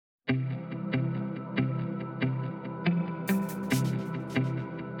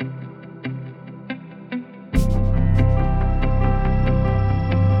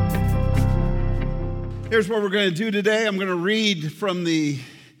Here's what we're going to do today. I'm going to read from the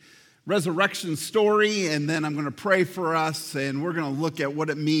resurrection story, and then I'm going to pray for us, and we're going to look at what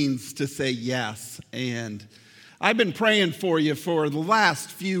it means to say yes. And I've been praying for you for the last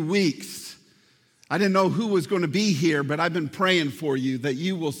few weeks. I didn't know who was going to be here, but I've been praying for you that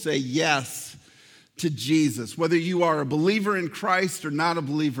you will say yes to Jesus. Whether you are a believer in Christ or not a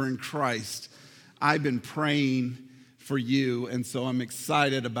believer in Christ, I've been praying for you, and so I'm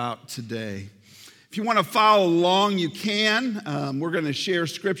excited about today. If you want to follow along, you can. We're going to share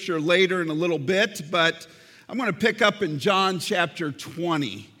scripture later in a little bit, but I'm going to pick up in John chapter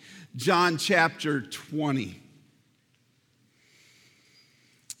 20. John chapter 20.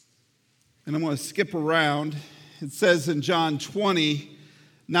 And I'm going to skip around. It says in John 20,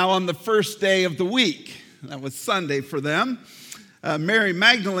 now on the first day of the week, that was Sunday for them, Mary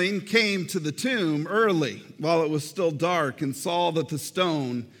Magdalene came to the tomb early while it was still dark and saw that the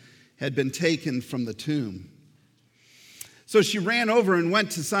stone had been taken from the tomb. So she ran over and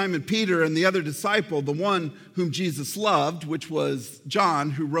went to Simon Peter and the other disciple, the one whom Jesus loved, which was John,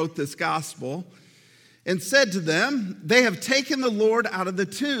 who wrote this gospel, and said to them, they have taken the Lord out of the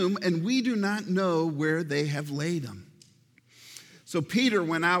tomb, and we do not know where they have laid him. So Peter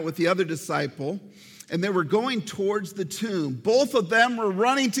went out with the other disciple, and they were going towards the tomb. Both of them were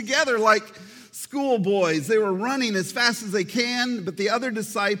running together like schoolboys. They were running as fast as they can, but the other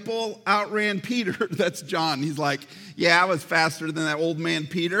disciple outran Peter. That's John. He's like, yeah, I was faster than that old man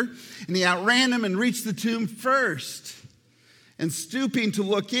Peter. And he outran him and reached the tomb first. And stooping to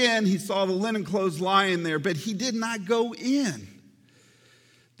look in, he saw the linen clothes lying there, but he did not go in.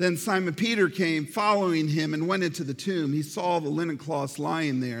 Then Simon Peter came following him and went into the tomb. He saw the linen cloths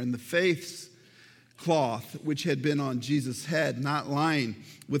lying there, and the face cloth which had been on Jesus' head, not lying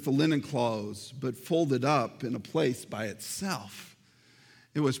with the linen clothes, but folded up in a place by itself.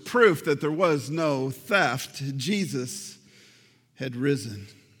 It was proof that there was no theft. Jesus had risen.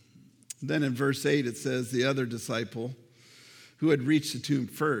 Then in verse 8 it says, the other disciple who had reached the tomb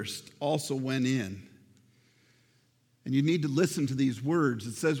first also went in. And you need to listen to these words.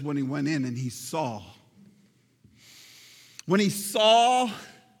 It says when he went in and he saw. When he saw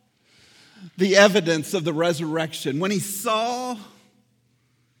the evidence of the resurrection, when he saw,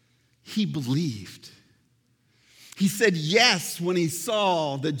 he believed. He said yes when he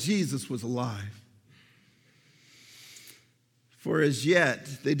saw that Jesus was alive. For as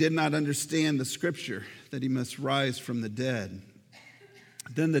yet they did not understand the scripture that he must rise from the dead.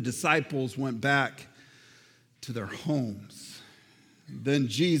 Then the disciples went back to their homes. Then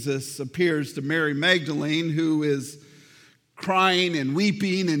Jesus appears to Mary Magdalene, who is crying and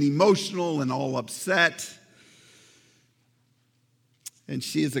weeping and emotional and all upset. And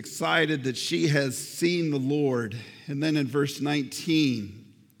she is excited that she has seen the Lord. And then in verse 19,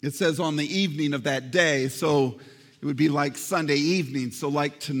 it says on the evening of that day, so it would be like Sunday evening, so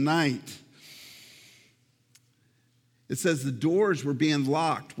like tonight. It says the doors were being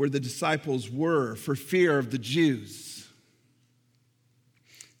locked where the disciples were for fear of the Jews.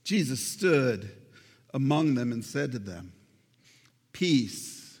 Jesus stood among them and said to them,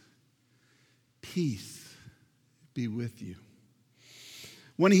 peace, peace be with you.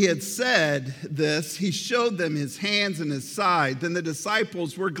 When he had said this, he showed them his hands and his side. Then the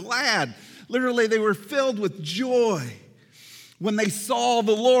disciples were glad. Literally, they were filled with joy when they saw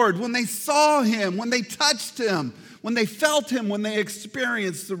the Lord, when they saw him, when they touched him, when they felt him, when they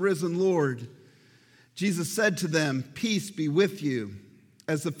experienced the risen Lord. Jesus said to them, peace be with you.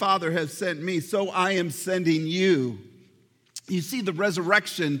 As the Father has sent me, so I am sending you. You see, the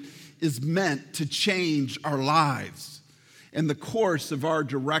resurrection is meant to change our lives and the course of our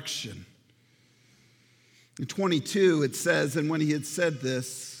direction. In 22, it says, and when he had said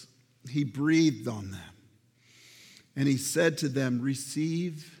this, he breathed on them. And he said to them,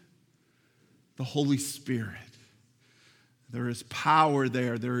 receive the Holy Spirit. There is power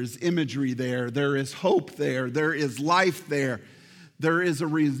there. There is imagery there. There is hope there. There is life there. There is a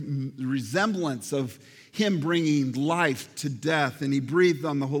resemblance of him bringing life to death, and he breathed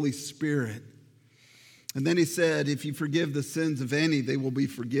on the Holy Spirit. And then he said, if you forgive the sins of any, they will be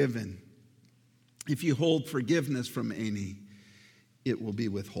forgiven. If you hold forgiveness from any, it will be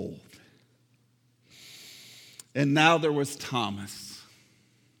withheld. And now there was Thomas.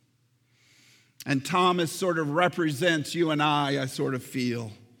 And Thomas sort of represents you and I sort of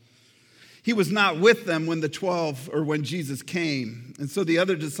feel. He was not with them when Jesus came. And so the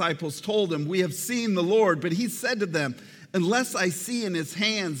other disciples told him, we have seen the Lord. But he said to them, unless I see in his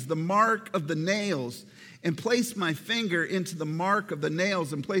hands the mark of the nails, and place my finger into the mark of the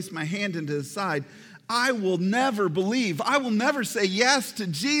nails, and place my hand into his side, I will never believe. I will never say yes to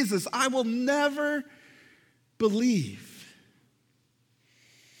Jesus. I will never believe.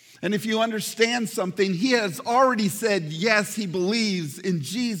 And if you understand something, he has already said, yes, he believes in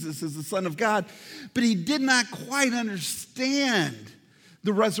Jesus as the Son of God, but he did not quite understand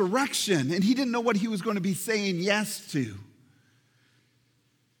the resurrection, and he didn't know what he was going to be saying yes to.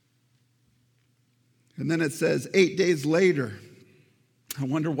 And then it says 8 days later, I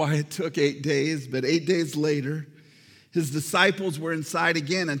wonder why it took 8 days, but 8 days later, his disciples were inside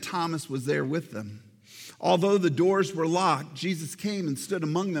again, and Thomas was there with them. Although the doors were locked, Jesus came and stood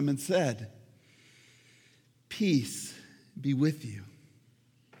among them and said, "Peace be with you."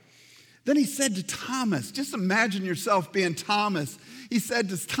 Then he said to Thomas, just imagine yourself being Thomas. He said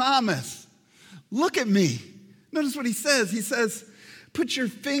to Thomas, "Look at me." Notice what he says. He says, "Put your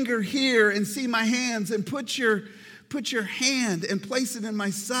finger here and see my hands, and put your hand and place it in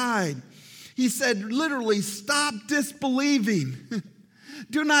my side." He said, literally, stop disbelieving.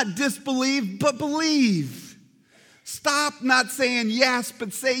 Do not disbelieve, but believe. Stop not saying yes,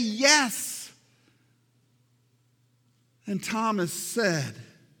 but say yes. And Thomas said,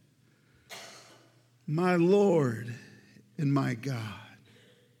 "My Lord and my God."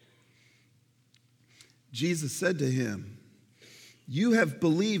 Jesus said to him, "You have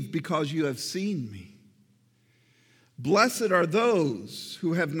believed because you have seen me. Blessed are those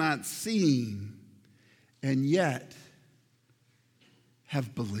who have not seen and yet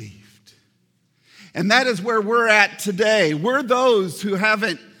have believed." And that is where we're at today. We're those who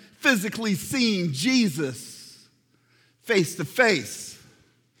haven't physically seen Jesus face to face.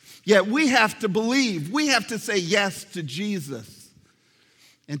 Yet we have to believe. We have to say yes to Jesus.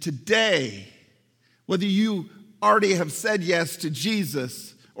 And today, whether you already have said yes to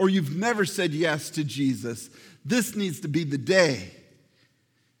Jesus or you've never said yes to Jesus, this needs to be the day,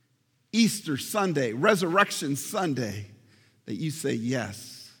 Easter Sunday, Resurrection Sunday, that you say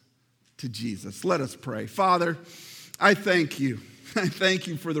yes to Jesus. Let us pray. Father, I thank you. I thank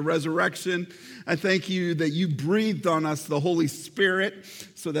you for the resurrection. I thank you that you breathed on us the Holy Spirit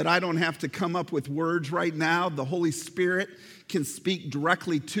so that I don't have to come up with words right now. The Holy Spirit can speak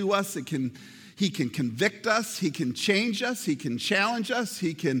directly to us. He can convict us. He can change us. He can challenge us.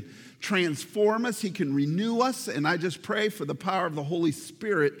 He can transform us. He can renew us. And I just pray for the power of the Holy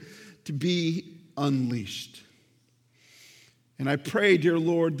Spirit to be unleashed. And I pray, dear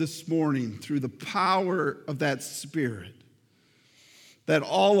Lord, this morning, through the power of that Spirit, that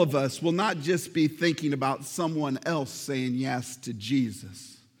all of us will not just be thinking about someone else saying yes to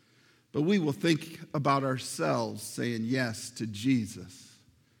Jesus, but we will think about ourselves saying yes to Jesus.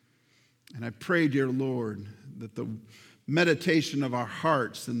 And I pray, dear Lord, that the meditation of our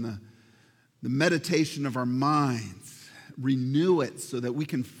hearts and the meditation of our minds renew it so that we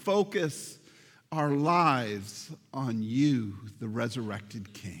can focus our lives on you, the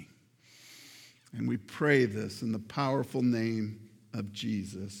resurrected King. And we pray this in the powerful name of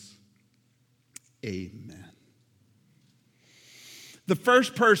Jesus. Amen. The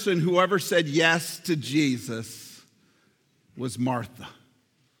first person who ever said yes to Jesus was Martha.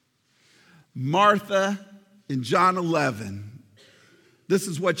 Martha in John 11, this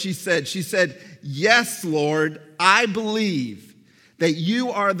is what she said. She said, "Yes, Lord, I believe that you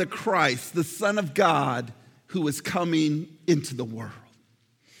are the Christ, the Son of God, who is coming into the world."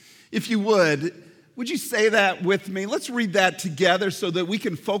 If you would you say that with me? Let's read that together so that we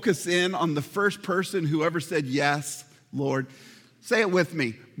can focus in on the first person who ever said, "Yes, Lord." Say it with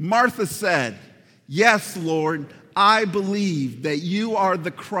me. Martha said, "Yes, Lord, I believe that you are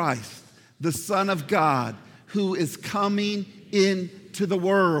the Christ, the Son of God, who is coming into the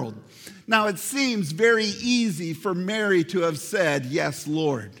world." Now, it seems very easy for Mary to have said, "Yes,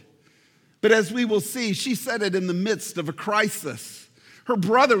 Lord." But as we will see, she said it in the midst of a crisis. Her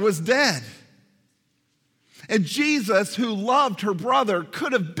brother was dead. And Jesus, who loved her brother,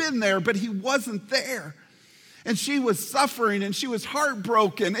 could have been there, but he wasn't there. And she was suffering, and she was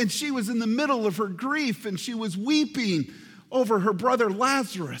heartbroken, and she was in the middle of her grief, and she was weeping over her brother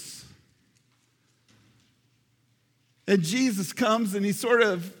Lazarus. And Jesus comes, and he sort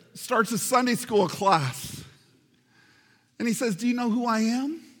of starts a Sunday school class. And he says, "Do you know who I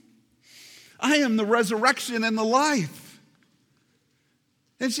am? I am the resurrection and the life."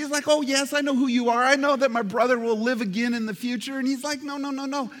 And she's like, "Oh, yes, I know who you are. I know that my brother will live again in the future." And he's like,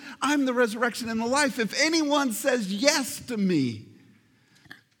 No. I'm the resurrection and the life. If anyone says yes to me,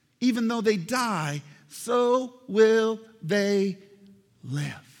 even though they die, so will they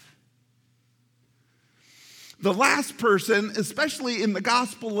live. The last person, especially in the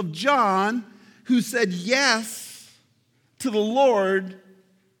Gospel of John, who said yes to the Lord,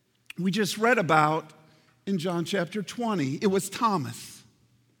 we just read about in John chapter 20. It was Thomas.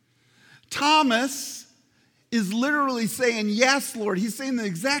 Thomas is literally saying, yes, Lord. He's saying the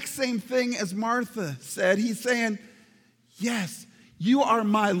exact same thing as Martha said. He's saying, yes, you are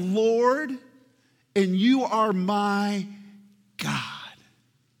my Lord and you are my God.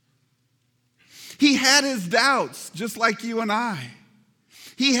 He had his doubts, just like you and I.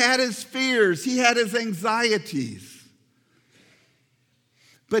 He had his fears. He had his anxieties.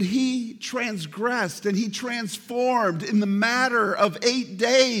 But he transgressed and he transformed in the matter of 8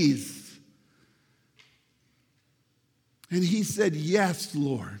 days. And he said, yes,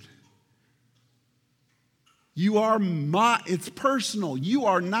 Lord. You are my, it's personal. You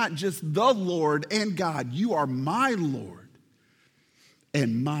are not just the Lord and God. You are my Lord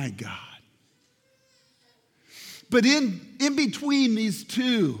and my God. But in between these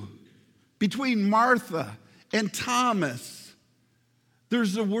two, between Martha and Thomas,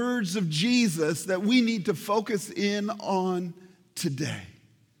 there's the words of Jesus that we need to focus in on today.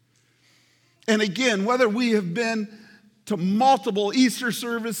 And again, whether we have been to multiple Easter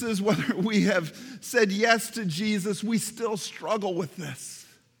services, whether we have said yes to Jesus, we still struggle with this.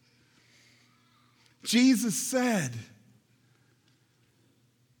 Jesus said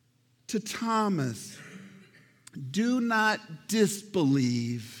to Thomas, do not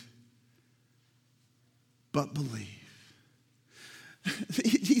disbelieve, but believe.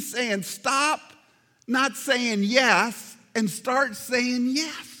 He's saying, stop not saying yes and start saying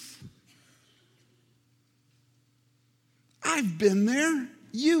yes. I've been there.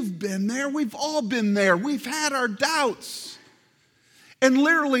 You've been there. We've all been there. We've had our doubts. And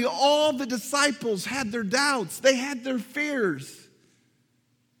literally all the disciples had their doubts. They had their fears.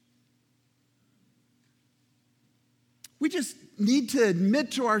 We just need to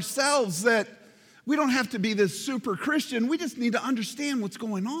admit to ourselves that we don't have to be this super Christian. We just need to understand what's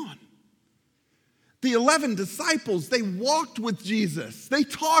going on. The 11 disciples, they walked with Jesus. They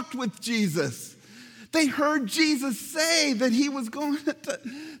talked with Jesus. They heard Jesus say that he was going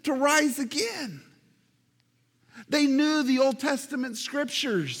to rise again. They knew the Old Testament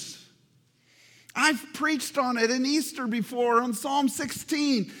scriptures. I've preached on it in Easter before, on Psalm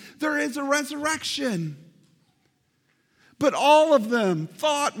 16. There is a resurrection. But all of them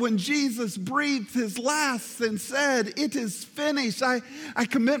thought when Jesus breathed his last and said, it is finished, I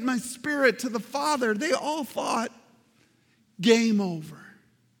commit my spirit to the Father, they all thought, game over.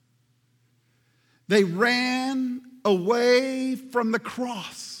 They ran away from the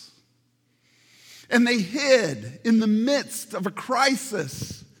cross. And they hid in the midst of a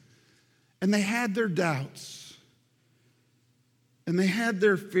crisis. And they had their doubts. And they had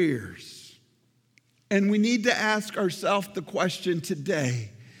their fears. And we need to ask ourselves the question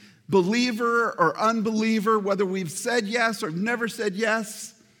today, believer or unbeliever, whether we've said yes or never said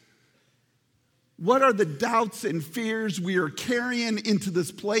yes, what are the doubts and fears we are carrying into this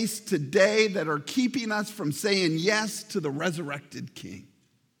place today that are keeping us from saying yes to the resurrected King?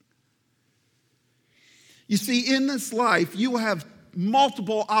 You see, in this life, you have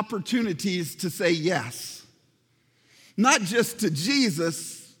multiple opportunities to say yes. Not just to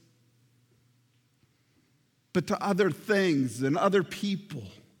Jesus, but to other things and other people.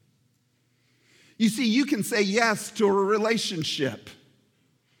 You see, you can say yes to a relationship.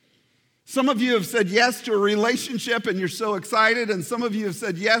 Some of you have said yes to a relationship and you're so excited, and some of you have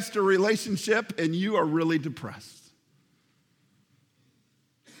said yes to a relationship and you are really depressed.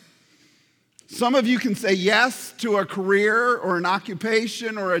 Some of you can say yes to a career or an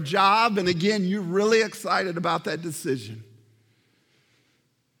occupation or a job, and again, you're really excited about that decision.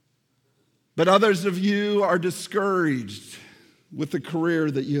 But others of you are discouraged with the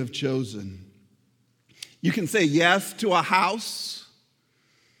career that you have chosen. You can say yes to a house,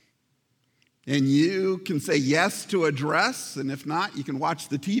 and you can say yes to a dress, and if not, you can watch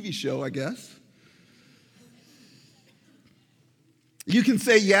the TV show, I guess. You can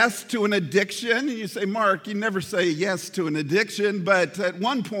say yes to an addiction, and you say, Mark, you never say yes to an addiction, but at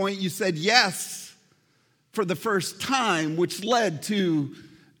one point you said yes for the first time, which led to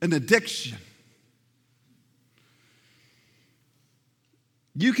an addiction.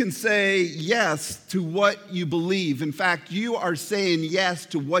 You can say yes to what you believe. In fact, you are saying yes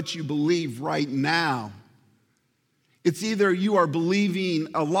to what you believe right now. It's either you are believing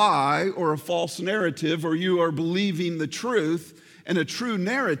a lie or a false narrative, or you are believing the truth and a true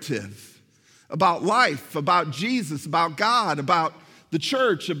narrative about life, about Jesus, about God, about the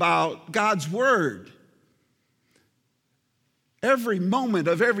church, about God's word. Every moment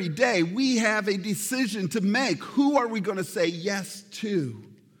of every day, we have a decision to make. Who are we going to say yes to?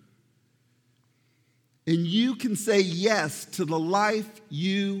 And you can say yes to the life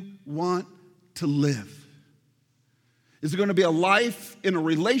you want to live. Is it going to be a life in a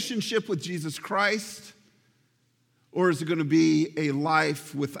relationship with Jesus Christ? Or is it going to be a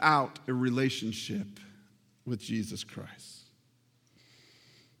life without a relationship with Jesus Christ?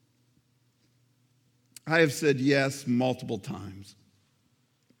 I have said yes multiple times.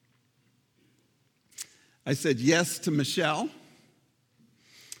 I said yes to Michelle,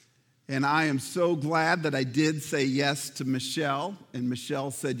 and I am so glad that I did say yes to Michelle, and Michelle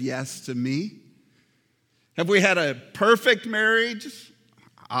said yes to me. Have we had a perfect marriage?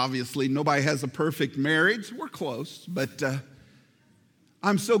 Obviously, nobody has a perfect marriage. We're close, but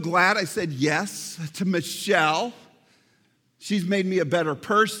I'm so glad I said yes to Michelle. She's made me a better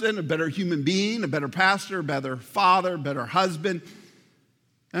person, a better human being, a better pastor, a better father, a better husband.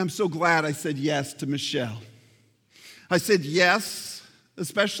 And I'm so glad I said yes to Michelle. I said yes,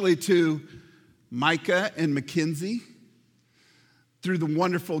 especially to Micah and Mackenzie, through the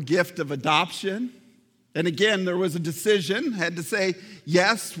wonderful gift of adoption. And again, there was a decision. I had to say,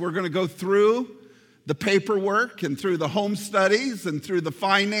 yes, we're going to go through the paperwork and through the home studies and through the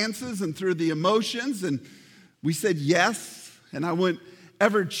finances and through the emotions. And we said yes. And I wouldn't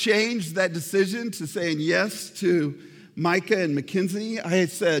ever change that decision to saying yes to Micah and Mackenzie. I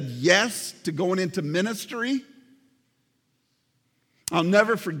had said yes to going into ministry. I'll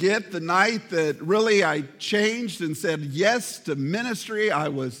never forget the night that really I changed and said yes to ministry. I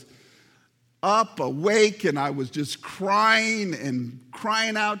was up, awake, and I was just crying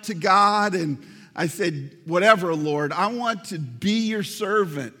out to God. And I said, whatever, Lord, I want to be your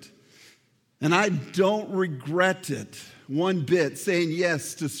servant. And I don't regret it one bit, saying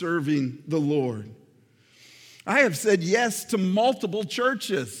yes to serving the Lord. I have said yes to multiple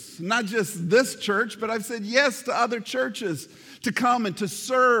churches, not just this church, but I've said yes to other churches to come and to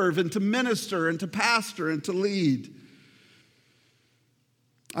serve and to minister and to pastor and to lead.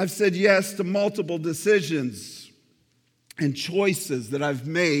 I've said yes to multiple decisions and choices that I've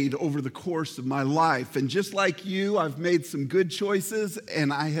made over the course of my life. And just like you, I've made some good choices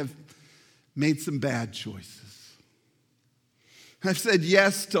and I have made some bad choices. I've said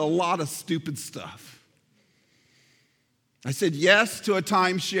yes to a lot of stupid stuff. I said yes to a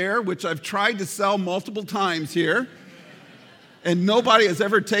timeshare, which I've tried to sell multiple times here, and nobody has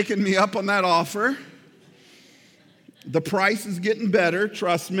ever taken me up on that offer. The price is getting better,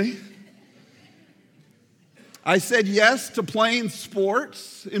 trust me. I said yes to playing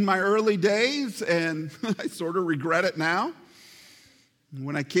sports in my early days, and I sort of regret it now.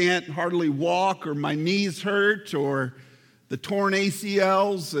 When I can't hardly walk, or my knees hurt, or the torn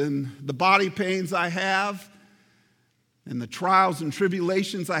ACLs and the body pains I have, and the trials and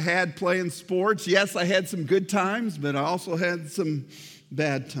tribulations I had playing sports. Yes, I had some good times, but I also had some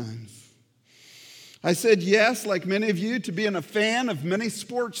bad times. I said yes, like many of you, to being a fan of many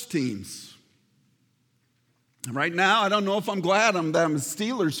sports teams. Right now, I don't know if I'm glad that I'm a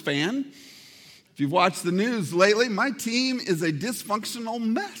Steelers fan. If you've watched the news lately, my team is a dysfunctional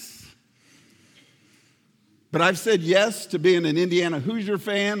mess. But I've said yes to being an Indiana Hoosier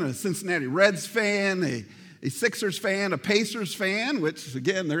fan, a Cincinnati Reds fan, a Sixers fan, a Pacers fan, which,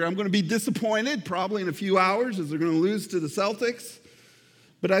 again, I'm going to be disappointed probably in a few hours as they're going to lose to the Celtics.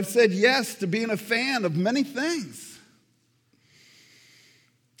 But I've said yes to being a fan of many things.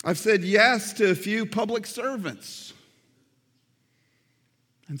 I've said yes to a few public servants.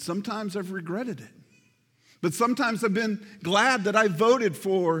 And sometimes I've regretted it. But sometimes I've been glad that I voted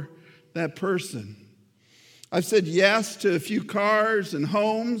for that person. I've said yes to a few cars and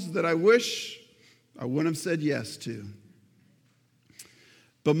homes that I wish I wouldn't have said yes to.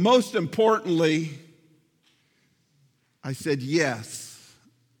 But most importantly, I said yes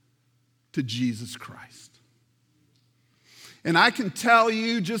to Jesus Christ. And I can tell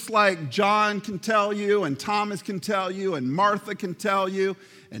you, just like John can tell you, and Thomas can tell you, and Martha can tell you,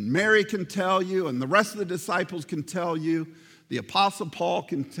 and Mary can tell you, and the rest of the disciples can tell you, the Apostle Paul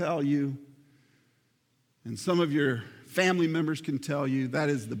can tell you, and some of your family members can tell you, that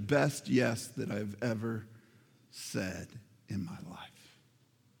is the best yes that I've ever said in my life.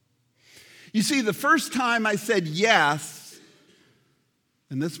 You see, the first time I said yes,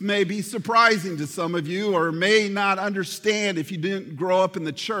 and this may be surprising to some of you or may not understand if you didn't grow up in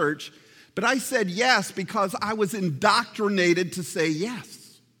the church, but I said yes because I was indoctrinated to say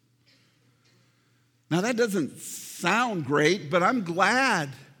yes. Now that doesn't sound great, but I'm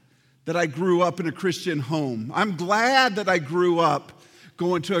glad that I grew up in a Christian home. I'm glad that I grew up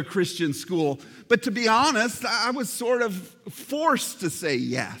going to a Christian school. But to be honest, I was sort of forced to say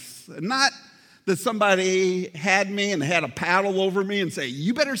yes. Not that somebody had me and had a paddle over me and say,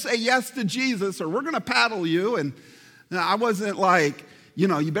 you better say yes to Jesus or we're going to paddle you. And I wasn't like,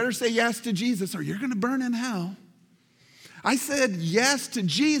 you better say yes to Jesus or you're going to burn in hell. I said yes to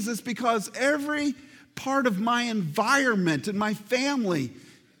Jesus because every part of my environment and my family.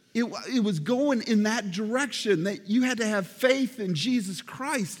 It was going in that direction, that you had to have faith in Jesus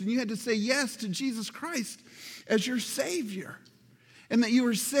Christ, and you had to say yes to Jesus Christ as your Savior, and that you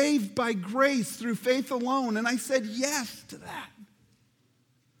were saved by grace through faith alone. And I said yes to that.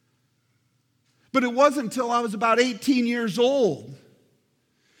 But it wasn't until I was about 18 years old.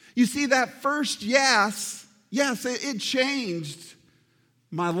 You see, that first yes, it changed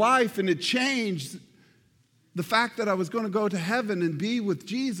my life, and it changed the fact that I was going to go to heaven and be with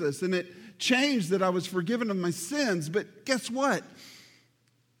Jesus, and it changed that I was forgiven of my sins. But guess what?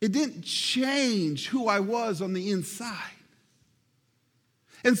 It didn't change who I was on the inside.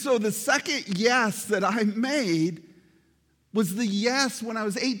 And so the second yes that I made was the yes when I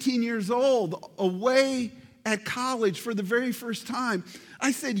was 18 years old, away at college for the very first time.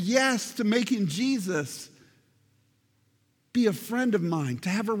 I said yes to making Jesus be a friend of mine, to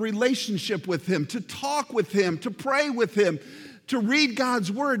have a relationship with him, to talk with him, to pray with him, to read God's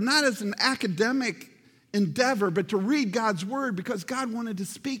word, not as an academic endeavor, but to read God's word because God wanted to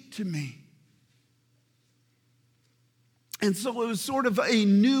speak to me. And so it was sort of a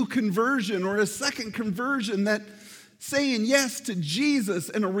new conversion, or a second conversion, that saying yes to Jesus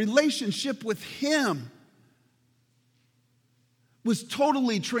and a relationship with him was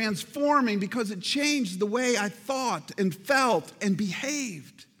totally transforming, because it changed the way I thought and felt and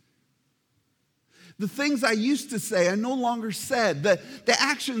behaved. The things I used to say, I no longer said. The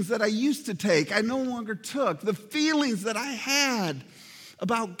actions that I used to take, I no longer took. The feelings that I had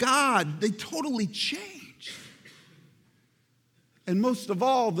about God, they totally changed. And most of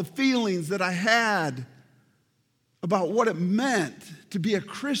all, the feelings that I had about what it meant to be a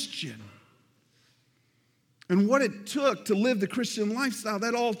Christian and what it took to live the Christian lifestyle,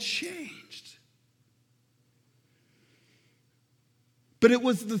 that all changed. But it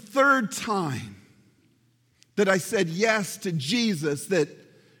was the third time that I said yes to Jesus that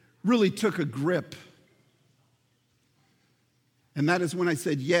really took a grip. And that is when I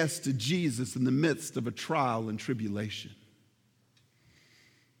said yes to Jesus in the midst of a trial and tribulation.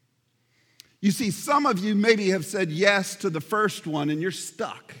 You see, some of you maybe have said yes to the first one and you're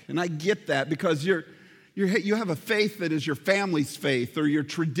stuck. And I get that, because you have a faith that is your family's faith or your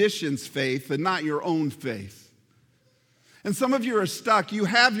tradition's faith and not your own faith. And some of you are stuck. You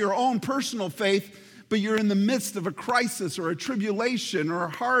have your own personal faith, but you're in the midst of a crisis or a tribulation or a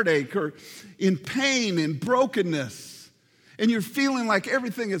heartache or in pain and brokenness. And you're feeling like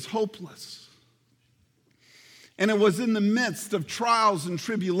everything is hopeless. And it was in the midst of trials and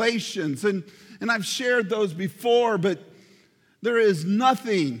tribulations. And I've shared those before, but there is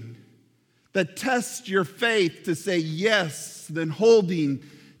nothing that tests your faith to say yes than holding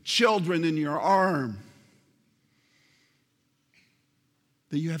children in your arm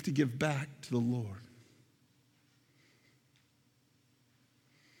that you have to give back to the Lord.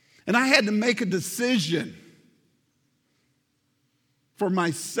 And I had to make a decision for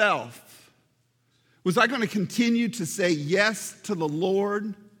myself. Was I going to continue to say yes to the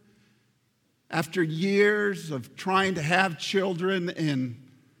Lord after years of trying to have children and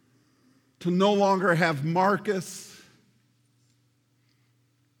to no longer have Marcus?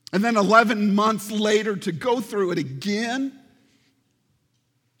 And then 11 months later to go through it again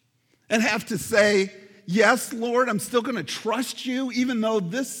and have to say, yes, Lord, I'm still going to trust you even though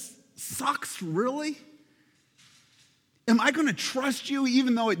this sucks, really? Am I going to trust you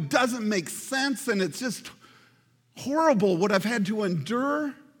even though it doesn't make sense and it's just horrible what I've had to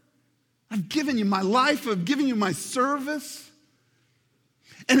endure? I've given you my life. I've given you my service.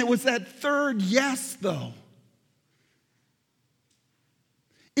 And it was that third yes, though.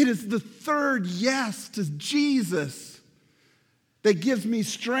 It is the third yes to Jesus that gives me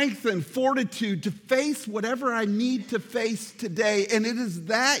strength and fortitude to face whatever I need to face today. And it is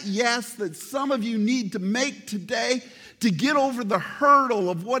that yes that some of you need to make today to get over the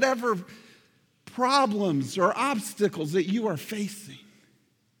hurdle of whatever problems or obstacles that you are facing.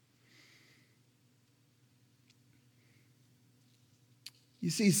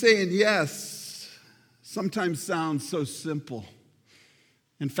 You see, saying yes sometimes sounds so simple.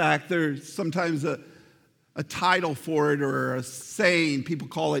 In fact, there's sometimes a title for it or a saying. People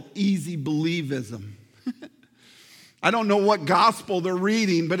call it easy believism. I don't know what gospel they're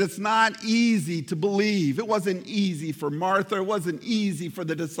reading, but it's not easy to believe. It wasn't easy for Martha. It wasn't easy for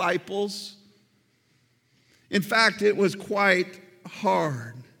the disciples. In fact, it was quite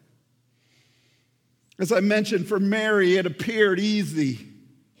hard. As I mentioned, for Mary, it appeared easy.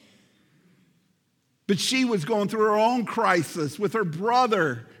 But she was going through her own crisis with her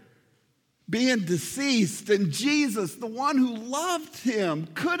brother being deceased, and Jesus, the one who loved him,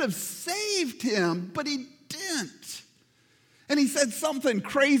 could have saved him, but he didn't. And he said something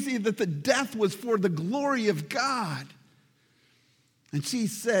crazy that the death was for the glory of God. And she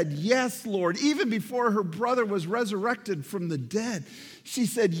said, yes, Lord. Even before her brother was resurrected from the dead, she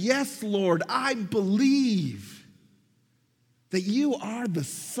said, yes, Lord, I believe that you are the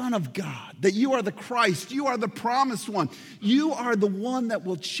Son of God, that you are the Christ, you are the promised one. You are the one that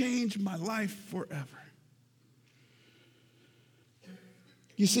will change my life forever.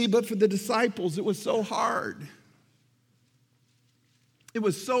 You see, but for the disciples, it was so hard. It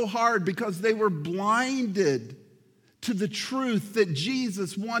was so hard because they were blinded to the truth that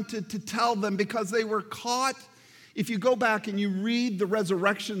Jesus wanted to tell them, because they were caught. If you go back and you read the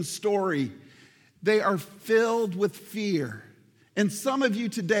resurrection story, they are filled with fear. And some of you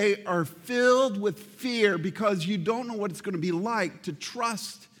today are filled with fear because you don't know what it's going to be like to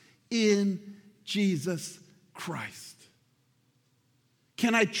trust in Jesus Christ.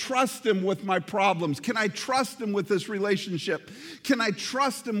 Can I trust him with my problems? Can I trust him with this relationship? Can I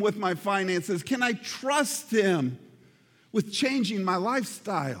trust him with my finances? Can I trust him with changing my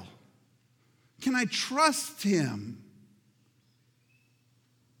lifestyle? Can I trust him?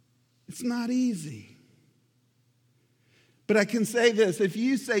 It's not easy. But I can say this, if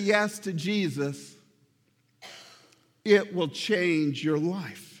you say yes to Jesus, it will change your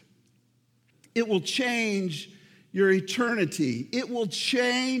life. It will change your eternity. It will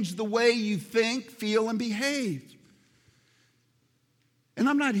change the way you think, feel, and behave. And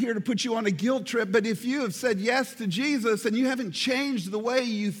I'm not here to put you on a guilt trip, but if you have said yes to Jesus and you haven't changed the way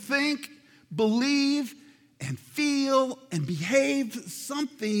you think, believe, and feel, and behave,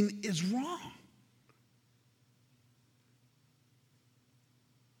 something is wrong.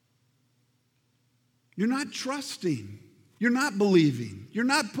 You're not trusting. You're not believing. You're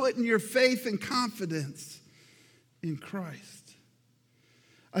not putting your faith and confidence in Christ.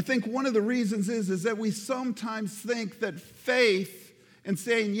 I think one of the reasons is that we sometimes think that faith and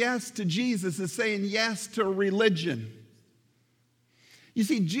saying yes to Jesus is saying yes to a religion. You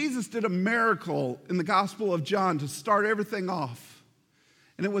see, Jesus did a miracle in the Gospel of John to start everything off,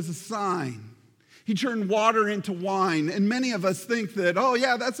 and it was a sign. He turned water into wine, and many of us think that, oh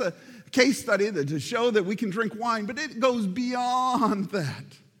yeah, that's a case study to show that we can drink wine, but it goes beyond that.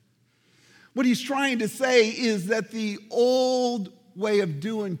 What he's trying to say is that the old way of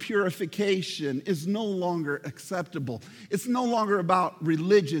doing purification is no longer acceptable. It's no longer about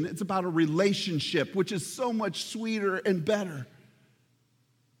religion. It's about a relationship, which is so much sweeter and better.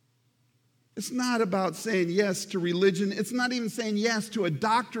 It's not about saying yes to religion. It's not even saying yes to a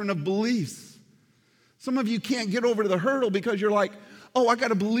doctrine of beliefs. Some of you can't get over the hurdle because you're like, oh, I got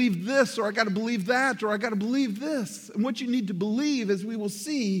to believe this, or I got to believe that, or I got to believe this. And what you need to believe, as we will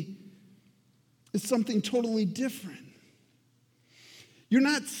see, is something totally different. You're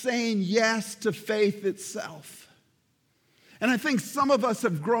not saying yes to faith itself. And I think some of us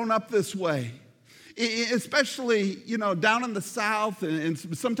have grown up this way, especially, down in the South and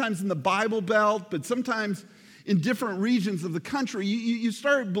sometimes in the Bible Belt, but sometimes in different regions of the country. You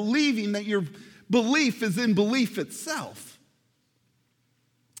start believing that your belief is in belief itself.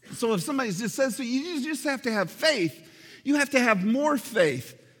 So if somebody just says, so you just have to have faith, you have to have more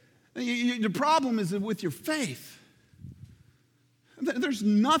faith. The problem is with your faith. There's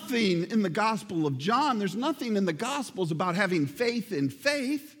nothing in the Gospel of John, there's nothing in the Gospels about having faith in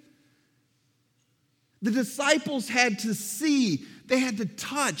faith. The disciples had to see, they had to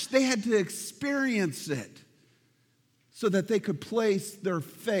touch, they had to experience it so that they could place their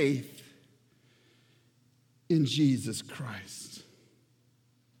faith in Jesus Christ.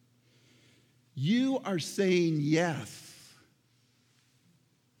 You are saying yes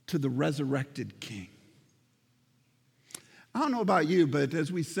to the resurrected King. I don't know about you, but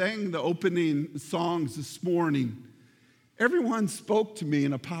as we sang the opening songs this morning, everyone spoke to me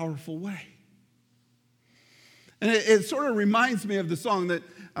in a powerful way. And it sort of reminds me of the song that,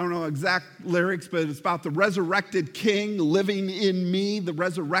 I don't know exact lyrics, but it's about the resurrected King living in me, the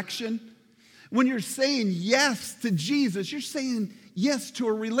resurrection. When you're saying yes to Jesus, you're saying yes to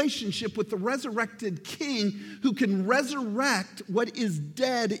a relationship with the resurrected King who can resurrect what is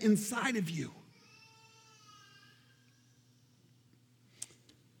dead inside of you.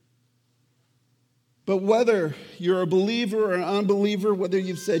 But whether you're a believer or an unbeliever, whether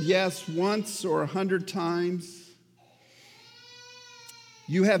you've said yes once or 100 times,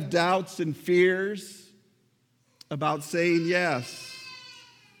 you have doubts and fears about saying yes.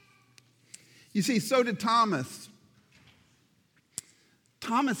 You see, so did Thomas.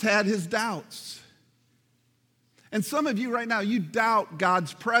 Thomas had his doubts. And some of you right now, you doubt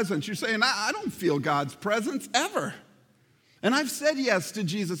God's presence. You're saying, I don't feel God's presence ever. And I've said yes to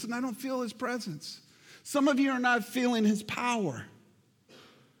Jesus, and I don't feel his presence. Some of you are not feeling his power.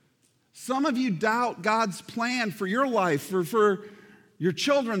 Some of you doubt God's plan for your life, or for your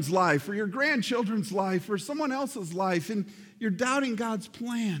children's life, or your grandchildren's life, or someone else's life, and you're doubting God's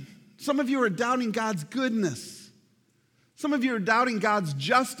plan. Some of you are doubting God's goodness. Some of you are doubting God's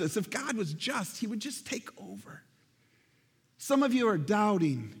justice. If God was just, he would just take over. Some of you are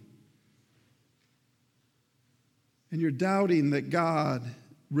doubting, and you're doubting that God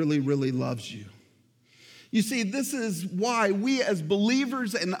really, really loves you. You see, this is why we as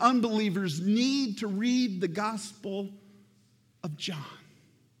believers and unbelievers need to read the Gospel of John.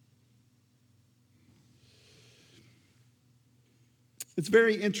 It's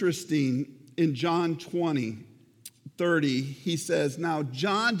very interesting in John 20:30, he says, now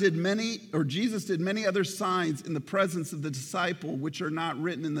Jesus did many other signs in the presence of the disciple, which are not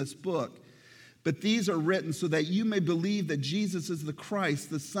written in this book. But these are written so that you may believe that Jesus is the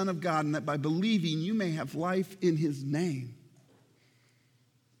Christ, the Son of God, and that by believing you may have life in his name.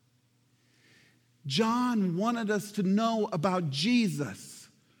 John wanted us to know about Jesus,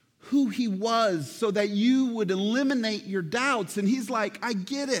 who he was, so that you would eliminate your doubts. And he's like, I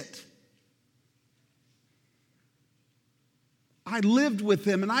get it. I lived with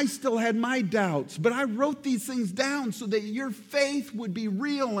him and I still had my doubts, but I wrote these things down so that your faith would be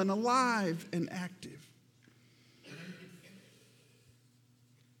real and alive and active.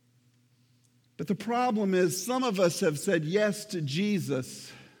 But the problem is some of us have said yes to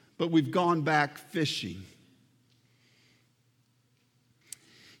Jesus, but we've gone back fishing.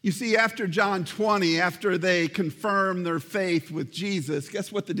 You see, after John 20, after they confirm their faith with Jesus, guess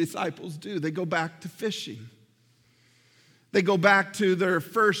what the disciples do? They go back to fishing. They go back to their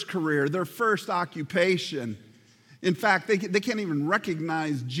first career, their first occupation. In fact, they can't even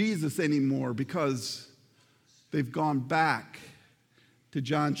recognize Jesus anymore because they've gone back to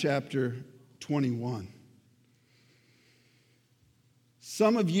John chapter 21.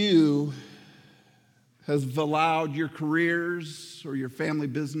 Some of you have allowed your careers or your family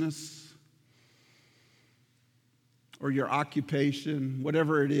business or your occupation,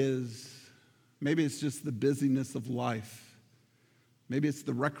 whatever it is, maybe it's just the busyness of life. Maybe it's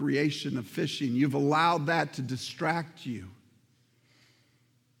the recreation of fishing. You've allowed that to distract you.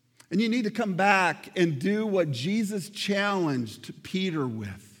 And you need to come back and do what Jesus challenged Peter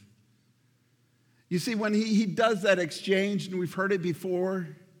with. You see, when he does that exchange, and we've heard it before,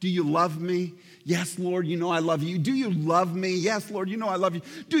 do you love me? Yes, Lord, you know I love you. Do you love me? Yes, Lord, you know I love you.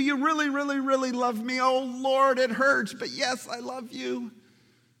 Do you really, really, really love me? Oh, Lord, it hurts, but yes, I love you.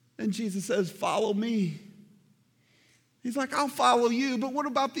 And Jesus says, follow me. He's like, I'll follow you, but what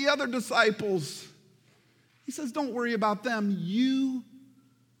about the other disciples? He says, don't worry about them. You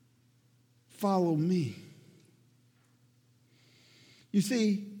follow me. You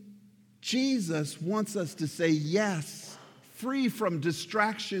see, Jesus wants us to say yes, free from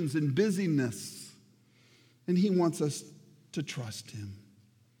distractions and busyness, and he wants us to trust him.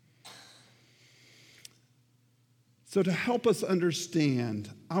 So to help us understand,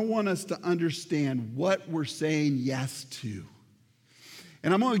 I want us to understand what we're saying yes to.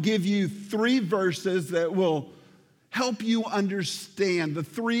 And I'm going to give you 3 verses that will help you understand the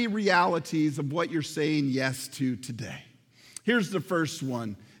 3 realities of what you're saying yes to today. Here's the first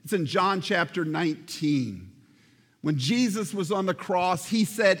one. It's in John chapter 19. When Jesus was on the cross, he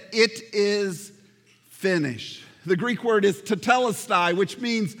said, it is finished. The Greek word is tetelestai, which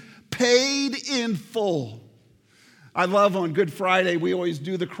means paid in full. I love on Good Friday, we always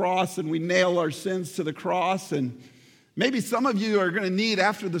do the cross and we nail our sins to the cross. And maybe some of you are going to need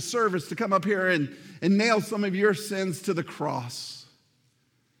after the service to come up here and nail some of your sins to the cross.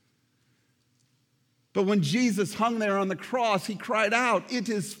 But when Jesus hung there on the cross, he cried out, it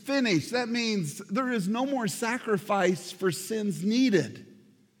is finished. That means there is no more sacrifice for sins needed.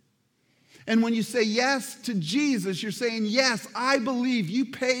 And when you say yes to Jesus, you're saying, yes, I believe you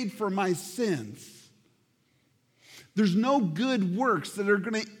paid for my sins. There's no good works that are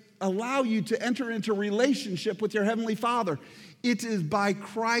going to allow you to enter into a relationship with your Heavenly Father. It is by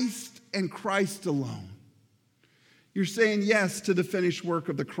Christ and Christ alone. You're saying yes to the finished work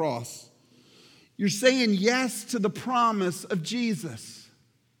of the cross. You're saying yes to the promise of Jesus.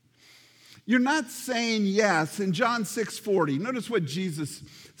 You're not saying yes. In John 6:40, notice what Jesus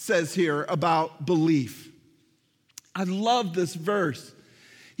says here about belief. I love this verse.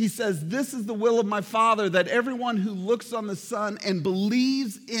 He says, this is the will of my Father, that everyone who looks on the Son and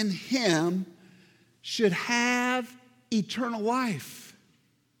believes in him should have eternal life.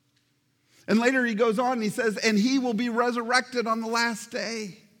 And later he goes on and he says, and he will be resurrected on the last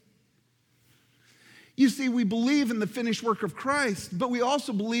day. You see, we believe in the finished work of Christ, but we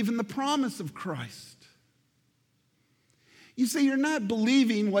also believe in the promise of Christ. You see, you're not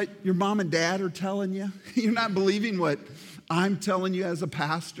believing what your mom and dad are telling you. You're not believing what I'm telling you as a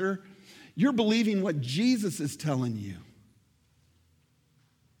pastor. You're believing what Jesus is telling you.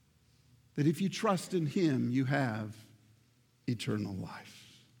 That if you trust in him, you have eternal life.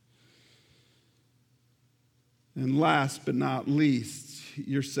 And last but not least,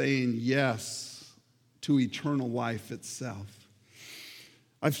 you're saying yes to eternal life itself.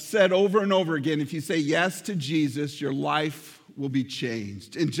 I've said over and over again, if you say yes to Jesus, your life will be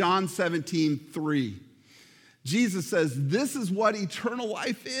changed. In John 17:3, Jesus says, this is what eternal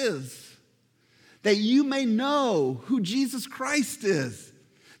life is, that you may know who Jesus Christ is,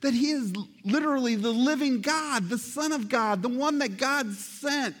 that he is literally the living God, the Son of God, the one that God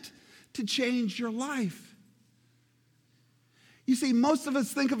sent to change your life. You see, most of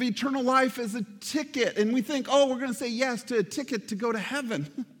us think of eternal life as a ticket, and we think, oh, we're going to say yes to a ticket to go to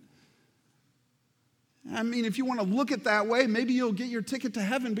heaven. I mean, if you want to look at it that way, maybe you'll get your ticket to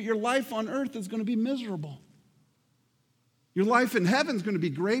heaven, but your life on earth is going to be miserable. Your life in heaven is going to be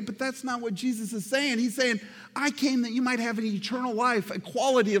great, but that's not what Jesus is saying. He's saying, I came that you might have an eternal life, a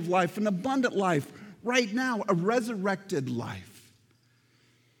quality of life, an abundant life, right now, a resurrected life.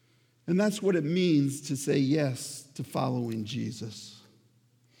 And that's what it means to say yes to following Jesus.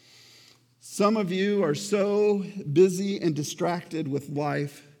 Some of you are so busy and distracted with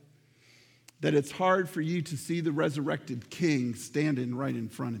life that it's hard for you to see the resurrected King standing right in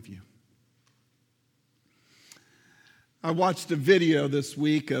front of you. I watched a video this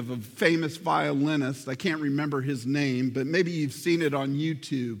week of a famous violinist. I can't remember his name, but maybe you've seen it on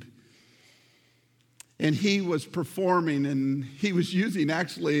YouTube. And he was performing, and he was using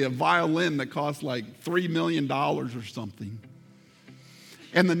actually a violin that cost like $3 million or something.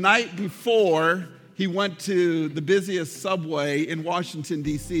 And the night before, he went to the busiest subway in Washington,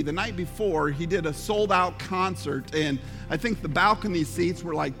 D.C. The night before, he did a sold-out concert, and I think the balcony seats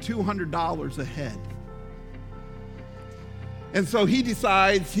were like $200 a head. And so he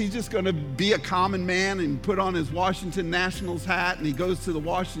decides he's just going to be a common man and put on his Washington Nationals hat, and he goes to the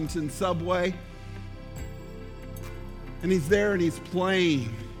Washington subway. And he's there and he's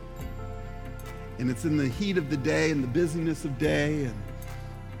playing. And it's in the heat of the day and the busyness of day, and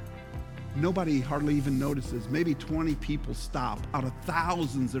nobody hardly even notices. Maybe 20 people stop out of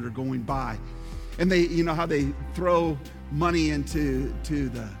thousands that are going by. And they, you know how they throw money into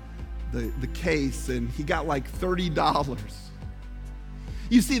the case, and he got like $30.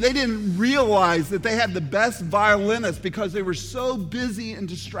 You see, they didn't realize that they had the best violinist because they were so busy and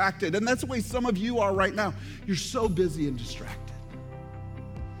distracted. And that's the way some of you are right now. You're so busy and distracted.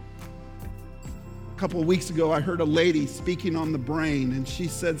 A couple of weeks ago, I heard a lady speaking on the brain, and she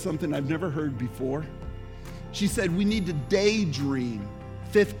said something I've never heard before. She said, we need to daydream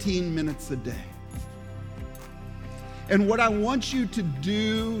 15 minutes a day. And what I want you to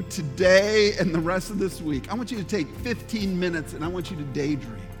do today and the rest of this week, I want you to take 15 minutes and I want you to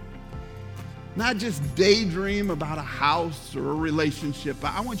daydream. Not just daydream about a house or a relationship,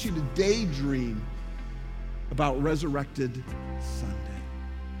 but I want you to daydream about Resurrected Sunday.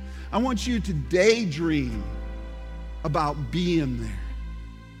 I want you to daydream about being there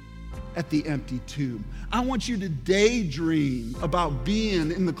at the empty tomb. I want you to daydream about being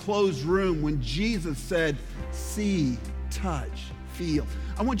in the closed room when Jesus said, see, touch, feel.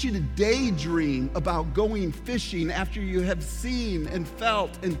 I want you to daydream about going fishing after you have seen and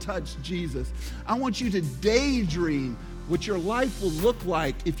felt and touched Jesus. I want you to daydream what your life will look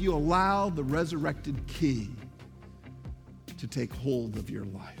like if you allow the resurrected King to take hold of your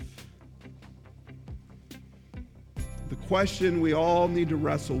life. The question we all need to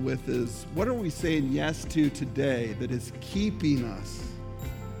wrestle with is, what are we saying yes to today that is keeping us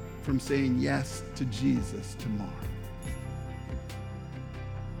from saying yes to Jesus tomorrow?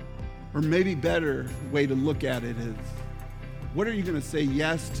 Or maybe better way to look at it is, what are you going to say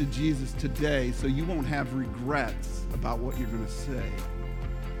yes to Jesus today so you won't have regrets about what you're going to say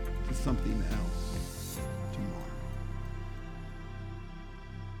to something else?